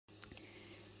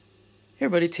Hey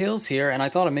everybody, Tails here, and I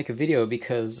thought I'd make a video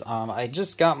because I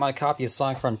just got my copy of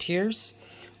Sonic Frontiers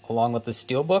along with the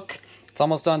Steelbook. It's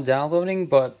almost done downloading,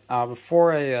 but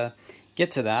before I get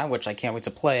to that, which I can't wait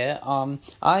to play it,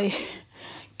 I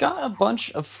got a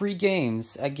bunch of free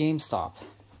games at Gamestop.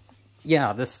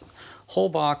 Yeah, this whole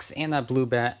box and that blue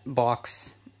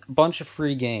box, bunch of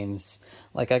free games.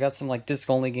 Like, I got some, like,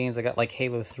 disc-only games. I got, like,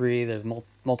 Halo 3, the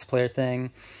multiplayer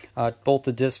thing. Both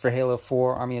the discs for Halo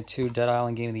 4, Army of 2, Dead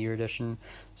Island Game of the Year Edition,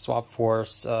 Swap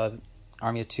Force,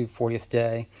 Army of 2, 40th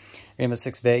Day, Rainbow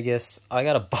Six Vegas. I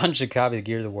got a bunch of copies of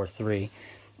Gears of War 3.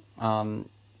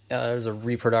 There's a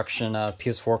reproduction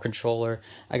PS4 controller.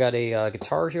 I got a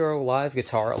Guitar Hero Live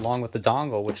guitar along with the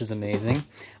dongle, which is amazing.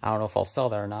 I don't know if I'll sell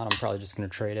that or not. I'm probably just going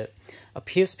to trade it. A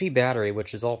PSP battery,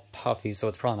 which is all puffy, so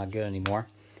it's probably not good anymore.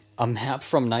 A map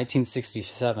from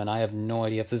 1967. I have no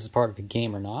idea if this is part of a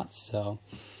game or not, so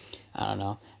I don't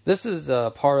know. This is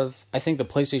part of, I think, the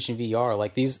PlayStation VR.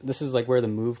 Like this is like where the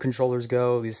Move controllers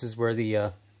go. This is where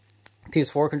the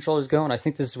PS4 controllers go, and I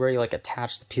think this is where you like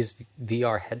attach the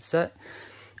PSVR headset.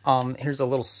 Here's a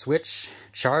little Switch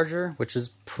charger, which is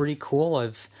pretty cool.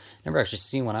 I've never actually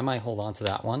seen one. I might hold on to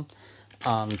that one.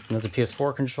 There's a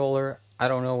PS4 controller. I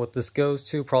don't know what this goes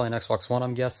to. Probably an Xbox One,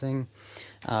 I'm guessing.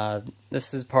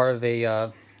 This is part of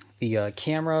the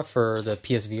camera for the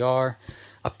PSVR.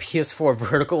 A PS4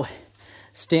 vertical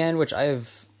stand, which I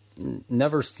have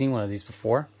never seen one of these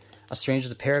before. A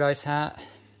Strangers of Paradise hat.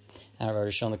 I've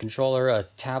already shown the controller. A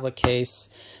tablet case.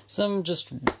 Some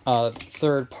just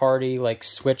third-party, like,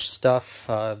 Switch stuff.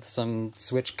 Some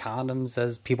Switch condoms,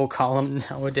 as people call them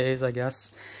nowadays, I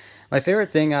guess. My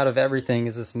favorite thing out of everything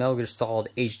is this Metal Gear Solid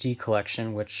HD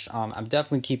collection, which I'm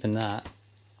definitely keeping that.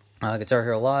 Guitar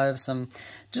Hero Live, some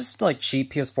just like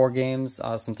cheap PS4 games,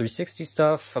 some 360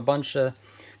 stuff, a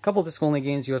couple disc-only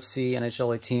games, UFC,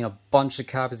 NHL 18, a bunch of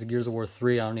copies of Gears of War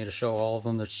 3. I don't need to show all of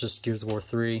them. There's just Gears of War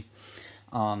 3.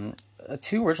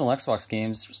 2 original Xbox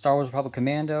games, Star Wars Republic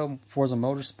Commando, Forza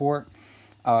Motorsport,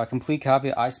 a complete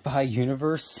copy of I Spy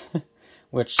Universe,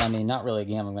 which, I mean, not really a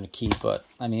game I'm going to keep, but,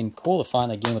 I mean, cool to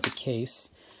find that game with the case.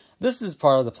 This is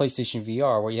part of the PlayStation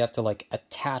VR, where you have to, like,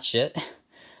 attach it.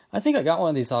 I think I got one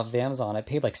of these off of Amazon. I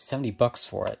paid, like, 70 bucks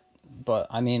for it. But,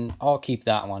 I mean, I'll keep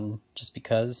that one, just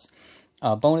because.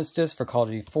 Bonus disc for Call of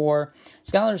Duty 4.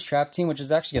 Skylanders Trap Team, which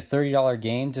is actually a $30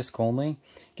 game, disc only.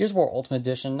 Gears of War Ultimate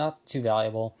Edition, not too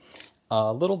valuable.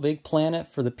 Little Big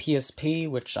Planet for the PSP,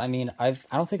 which, I mean, I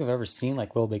don't think I've ever seen,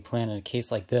 like, Little Big Planet in a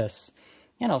case like this.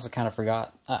 And I also kind of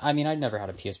forgot. I mean, I'd never had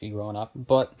a PSP growing up.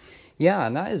 But, yeah,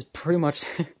 and that is pretty much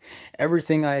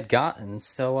everything I had gotten.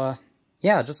 So,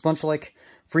 yeah, just a bunch of, like,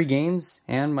 free games.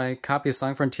 And my copy of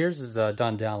Sonic Frontiers is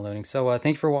done downloading. So,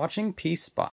 thank you for watching. Peace. Bye.